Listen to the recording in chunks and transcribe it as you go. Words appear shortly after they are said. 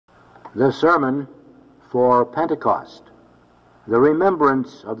The sermon for Pentecost, the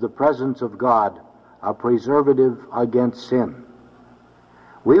remembrance of the presence of God, a preservative against sin.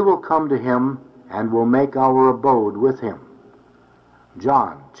 We will come to him and will make our abode with him.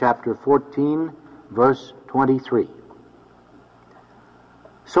 John chapter 14, verse 23.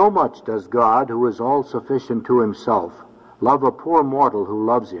 So much does God, who is all-sufficient to himself, love a poor mortal who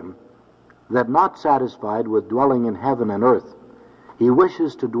loves him, that not satisfied with dwelling in heaven and earth, he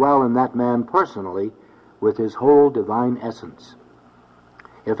wishes to dwell in that man personally with his whole divine essence.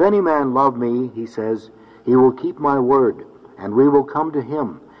 If any man love me, he says, he will keep my word, and we will come to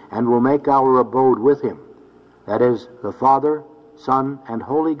him, and will make our abode with him. That is, the Father, Son, and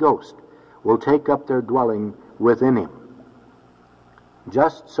Holy Ghost will take up their dwelling within him.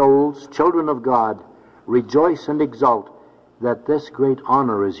 Just souls, children of God, rejoice and exult that this great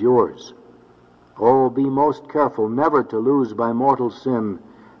honor is yours. Oh, be most careful never to lose by mortal sin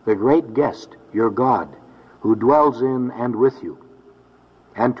the great guest, your God, who dwells in and with you.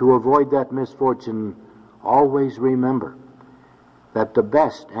 And to avoid that misfortune, always remember that the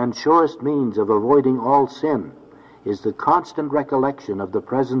best and surest means of avoiding all sin is the constant recollection of the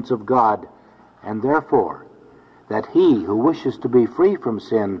presence of God, and therefore that he who wishes to be free from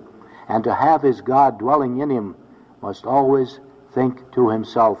sin and to have his God dwelling in him must always think to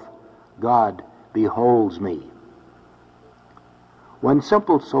himself, God beholds me. When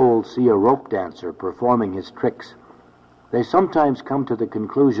simple souls see a rope dancer performing his tricks, they sometimes come to the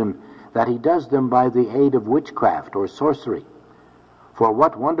conclusion that he does them by the aid of witchcraft or sorcery. For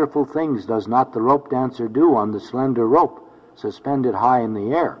what wonderful things does not the rope dancer do on the slender rope suspended high in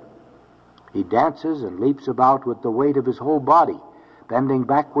the air? He dances and leaps about with the weight of his whole body, bending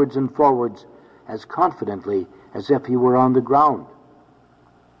backwards and forwards as confidently as if he were on the ground.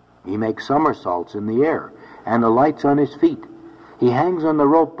 He makes somersaults in the air and alights on his feet. He hangs on the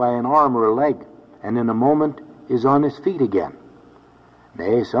rope by an arm or a leg, and in a moment is on his feet again.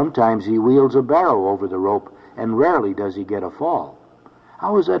 Nay, sometimes he wheels a barrow over the rope, and rarely does he get a fall.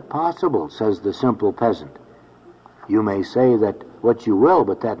 How is that possible, says the simple peasant. You may say that what you will,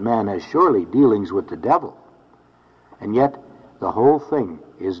 but that man has surely dealings with the devil. And yet the whole thing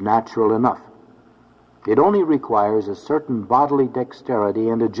is natural enough. It only requires a certain bodily dexterity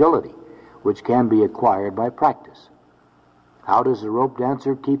and agility, which can be acquired by practice. How does a rope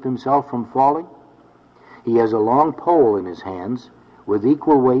dancer keep himself from falling? He has a long pole in his hands, with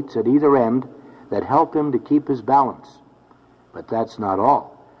equal weights at either end, that help him to keep his balance. But that's not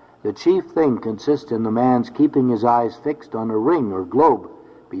all. The chief thing consists in the man's keeping his eyes fixed on a ring or globe,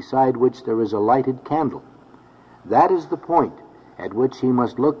 beside which there is a lighted candle. That is the point at which he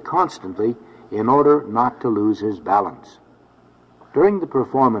must look constantly in order not to lose his balance. During the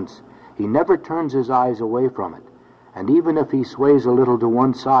performance, he never turns his eyes away from it, and even if he sways a little to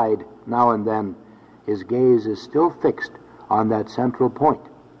one side now and then, his gaze is still fixed on that central point.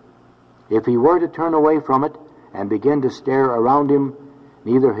 If he were to turn away from it and begin to stare around him,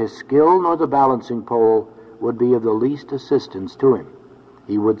 neither his skill nor the balancing pole would be of the least assistance to him.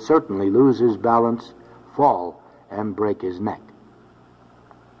 He would certainly lose his balance, fall, and break his neck.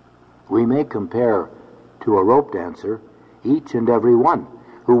 We may compare to a rope dancer each and every one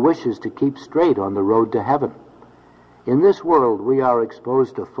who wishes to keep straight on the road to heaven. In this world we are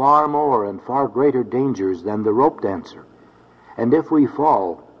exposed to far more and far greater dangers than the rope dancer, and if we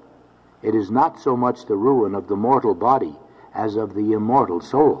fall, it is not so much the ruin of the mortal body as of the immortal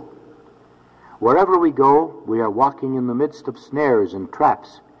soul. Wherever we go, we are walking in the midst of snares and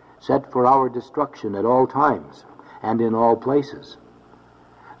traps set for our destruction at all times and in all places.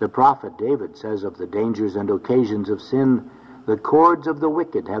 The prophet David says of the dangers and occasions of sin, "The cords of the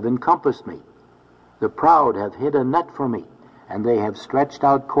wicked have encompassed me. The proud have hid a net for me, and they have stretched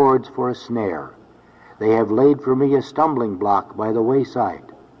out cords for a snare. They have laid for me a stumbling block by the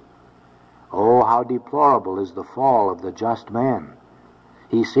wayside." Oh, how deplorable is the fall of the just man!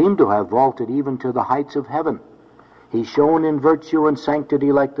 He seemed to have vaulted even to the heights of heaven. He shone in virtue and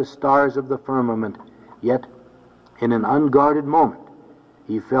sanctity like the stars of the firmament, yet in an unguarded moment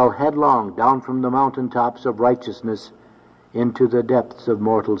he fell headlong down from the mountaintops of righteousness into the depths of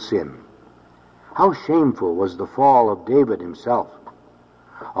mortal sin. How shameful was the fall of David himself!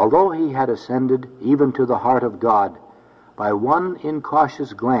 Although he had ascended even to the heart of God, by one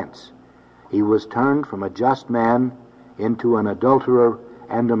incautious glance he was turned from a just man into an adulterer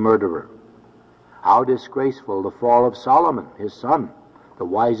and a murderer. How disgraceful the fall of Solomon, his son, the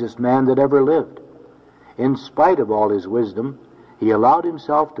wisest man that ever lived. In spite of all his wisdom, he allowed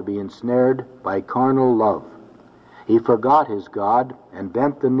himself to be ensnared by carnal love. He forgot his God and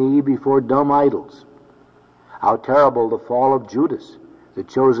bent the knee before dumb idols. How terrible the fall of Judas, the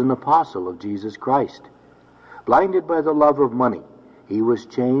chosen apostle of Jesus Christ. Blinded by the love of money, he was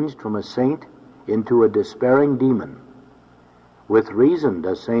changed from a saint into a despairing demon. With reason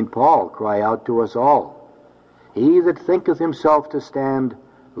does St. Paul cry out to us all, "He that thinketh himself to stand,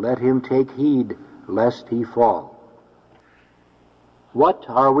 let him take heed lest he fall." What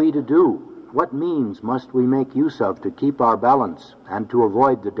are we to do? What means must we make use of to keep our balance and to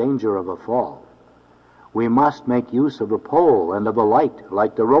avoid the danger of a fall? We must make use of a pole and of a light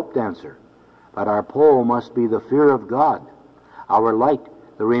like the rope dancer, but our pole must be the fear of God, our light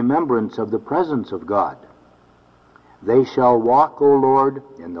the remembrance of the presence of God. They shall walk, O Lord,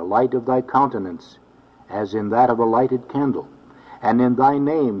 in the light of thy countenance, as in that of a lighted candle, and in thy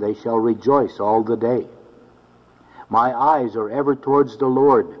name they shall rejoice all the day. My eyes are ever towards the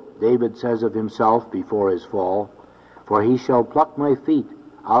Lord, David says of himself before his fall, for he shall pluck my feet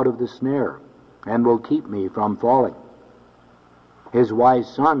out of the snare, and will keep me from falling. His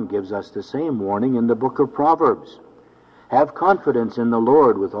wise son gives us the same warning in the book of Proverbs. Have confidence in the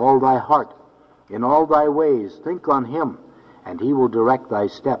Lord with all thy heart. In all thy ways think on him, and he will direct thy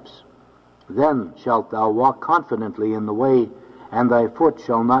steps. Then shalt thou walk confidently in the way, and thy foot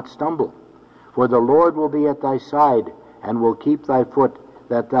shall not stumble. For the Lord will be at thy side, and will keep thy foot,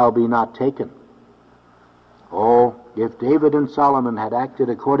 that thou be not taken. Oh, if David and Solomon had acted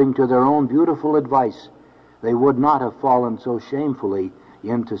according to their own beautiful advice, they would not have fallen so shamefully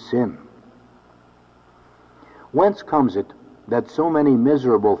into sin. Whence comes it that so many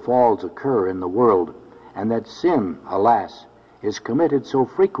miserable falls occur in the world, and that sin, alas, is committed so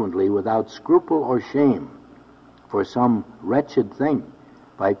frequently without scruple or shame, for some wretched thing,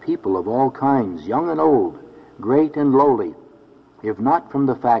 by people of all kinds, young and old, great and lowly, if not from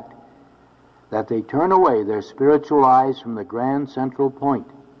the fact that they turn away their spiritual eyes from the grand central point,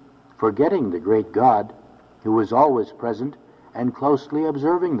 forgetting the great God who is always present and closely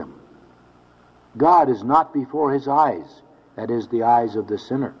observing them. God is not before his eyes, that is, the eyes of the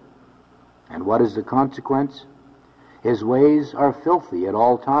sinner. And what is the consequence? His ways are filthy at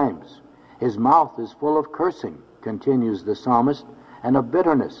all times. His mouth is full of cursing, continues the psalmist, and of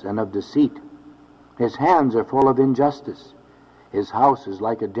bitterness and of deceit. His hands are full of injustice. His house is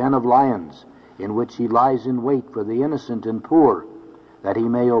like a den of lions, in which he lies in wait for the innocent and poor, that he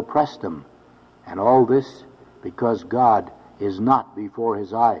may oppress them. And all this because God is not before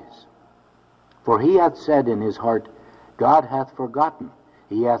his eyes. For he hath said in his heart, God hath forgotten,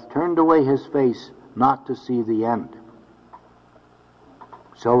 he hath turned away his face, not to see the end.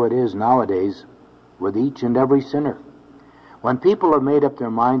 So it is nowadays with each and every sinner. When people have made up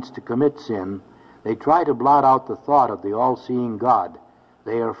their minds to commit sin, they try to blot out the thought of the all-seeing God.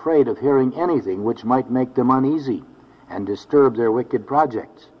 They are afraid of hearing anything which might make them uneasy and disturb their wicked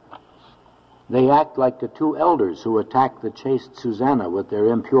projects. They act like the two elders who attacked the chaste Susanna with their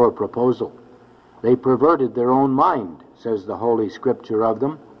impure proposal. They perverted their own mind, says the Holy Scripture of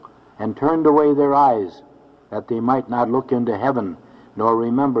them, and turned away their eyes, that they might not look into heaven, nor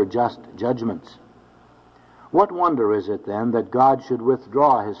remember just judgments. What wonder is it, then, that God should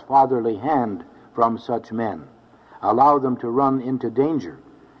withdraw his fatherly hand from such men, allow them to run into danger,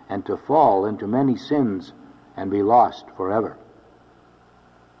 and to fall into many sins, and be lost forever?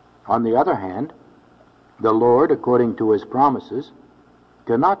 On the other hand, the Lord, according to his promises,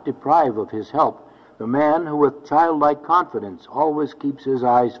 cannot deprive of his help the man who with childlike confidence always keeps his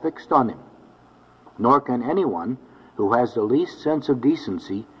eyes fixed on him. Nor can anyone who has the least sense of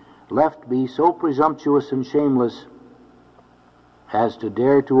decency left be so presumptuous and shameless as to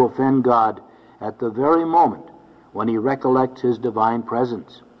dare to offend God at the very moment when he recollects his divine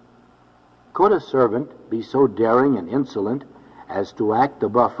presence. Could a servant be so daring and insolent as to act the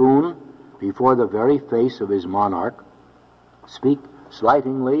buffoon before the very face of his monarch, speak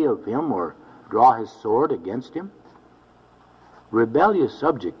slightingly of him, or draw his sword against him? Rebellious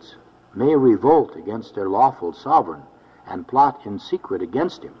subjects may revolt against their lawful sovereign and plot in secret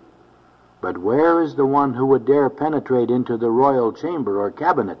against him, but where is the one who would dare penetrate into the royal chamber or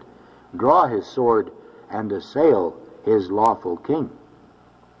cabinet, draw his sword, and assail his lawful king?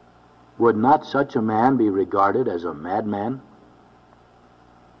 Would not such a man be regarded as a madman?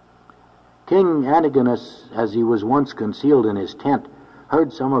 King Antigonus, as he was once concealed in his tent,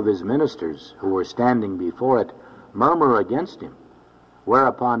 heard some of his ministers, who were standing before it, murmur against him,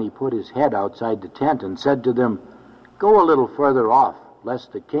 whereupon he put his head outside the tent and said to them, Go a little further off,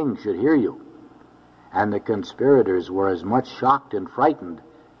 lest the king should hear you. And the conspirators were as much shocked and frightened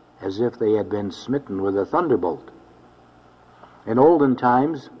as if they had been smitten with a thunderbolt. In olden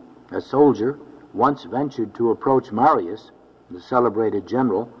times, a soldier once ventured to approach Marius, the celebrated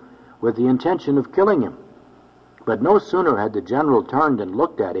general, with the intention of killing him. But no sooner had the general turned and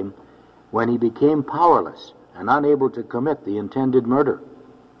looked at him when he became powerless and unable to commit the intended murder.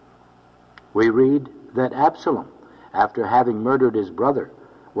 We read that Absalom, after having murdered his brother,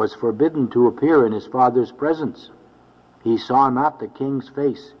 was forbidden to appear in his father's presence. He saw not the king's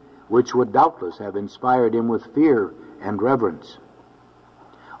face, which would doubtless have inspired him with fear and reverence.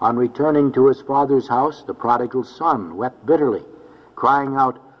 On returning to his father's house, the prodigal son wept bitterly, crying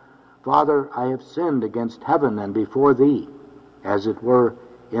out, "Father, I have sinned against heaven and before thee, as it were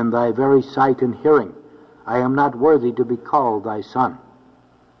in thy very sight and hearing. I am not worthy to be called thy son."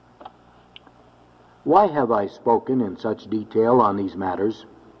 Why have I spoken in such detail on these matters?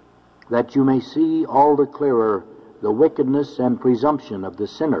 That you may see all the clearer the wickedness and presumption of the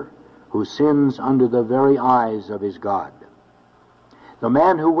sinner who sins under the very eyes of his God. The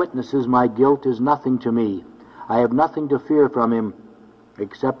man who witnesses my guilt is nothing to me. I have nothing to fear from him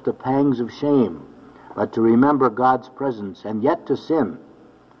except the pangs of shame. But to remember God's presence and yet to sin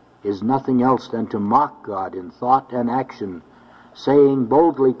is nothing else than to mock God in thought and action, saying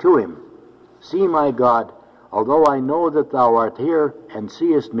boldly to him, "See, my God, although I know that thou art here and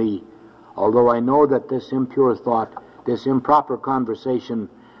seest me, although I know that this impure thought, this improper conversation,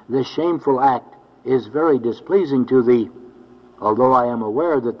 this shameful act is very displeasing to thee, although I am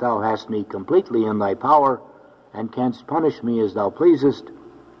aware that thou hast me completely in thy power and canst punish me as thou pleasest,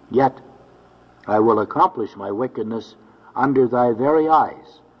 yet I will accomplish my wickedness under thy very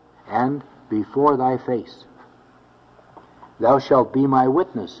eyes and before thy face. Thou shalt be my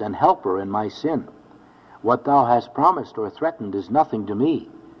witness and helper in my sin. What thou hast promised or threatened is nothing to me.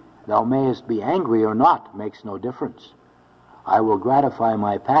 Thou mayest be angry or not, makes no difference. I will gratify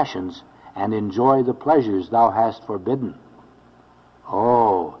my passions and enjoy the pleasures thou hast forbidden."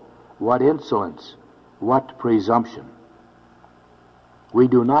 Oh, what insolence, what presumption! We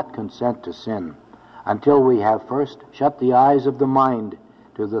do not consent to sin until we have first shut the eyes of the mind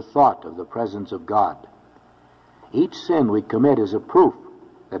to the thought of the presence of God. Each sin we commit is a proof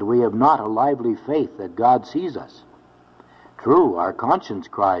that we have not a lively faith that God sees us. True, our conscience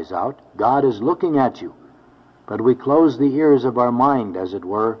cries out, "God is looking at you," but we close the ears of our mind, as it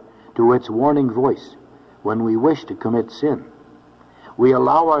were, to its warning voice when we wish to commit sin. We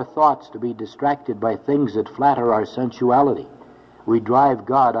allow our thoughts to be distracted by things that flatter our sensuality. We drive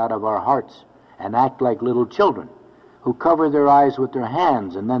God out of our hearts and act like little children who cover their eyes with their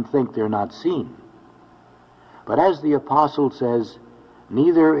hands and then think they're not seen. But as the apostle says,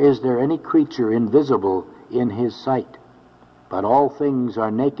 "Neither is there any creature invisible in his sight, but all things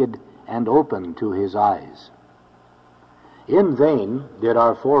are naked and open to his eyes." In vain did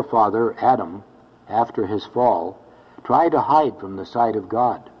our forefather Adam, after his fall, try to hide from the sight of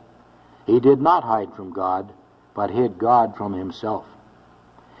God. He did not hide from God, but hid God from himself.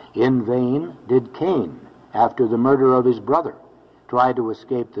 In vain did Cain, after the murder of his brother, try to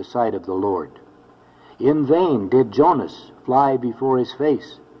escape the sight of the Lord. In vain did Jonas fly before his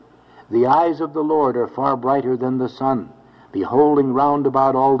face. The eyes of the Lord are far brighter than the sun, beholding round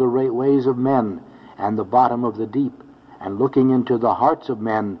about all the ways of men and the bottom of the deep, and looking into the hearts of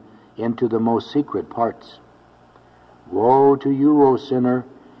men, into the most secret parts. Woe to you, O sinner,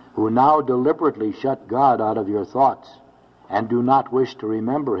 who now deliberately shut God out of your thoughts and do not wish to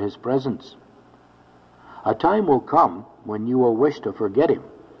remember his presence. A time will come when you will wish to forget him,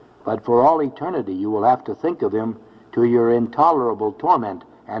 but for all eternity you will have to think of him to your intolerable torment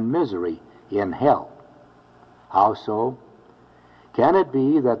and misery in hell. How so? Can it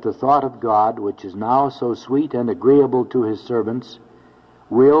be that the thought of God, which is now so sweet and agreeable to his servants,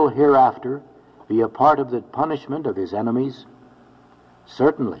 will hereafter be a part of the punishment of his enemies?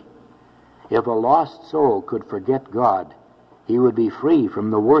 Certainly. If a lost soul could forget God, he would be free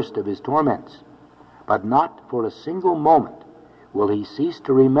from the worst of his torments. But not for a single moment will he cease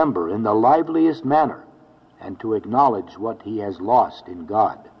to remember in the liveliest manner and to acknowledge what he has lost in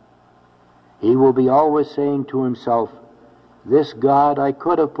God. He will be always saying to himself, "This God I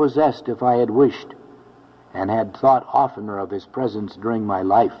could have possessed if I had wished, and had thought oftener of his presence during my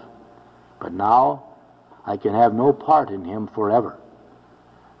life. But now I can have no part in him forever.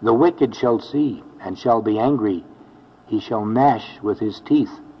 The wicked shall see and shall be angry. He shall gnash with his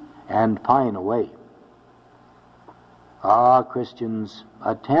teeth and pine away." Ah, Christians,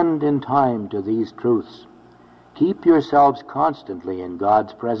 attend in time to these truths. Keep yourselves constantly in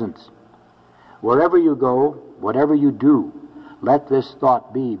God's presence. Wherever you go, whatever you do, let this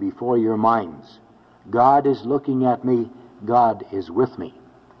thought be before your minds. God is looking at me. God is with me.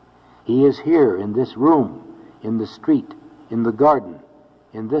 He is here in this room, in the street, in the garden,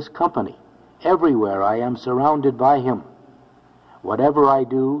 in this company. Everywhere I am surrounded by him. Whatever I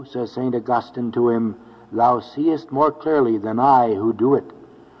do, says St. Augustine to him, Thou seest more clearly than I who do it,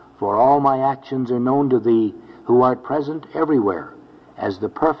 for all my actions are known to thee, who art present everywhere, as the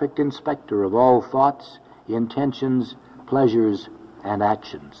perfect inspector of all thoughts, intentions, pleasures, and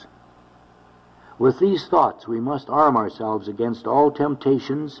actions. With these thoughts we must arm ourselves against all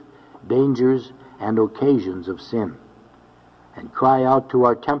temptations, dangers, and occasions of sin, and cry out to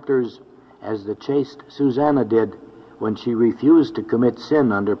our tempters as the chaste Susanna did when she refused to commit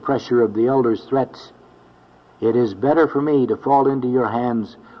sin under pressure of the elders' threats. It is better for me to fall into your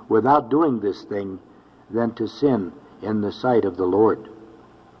hands without doing this thing than to sin in the sight of the Lord.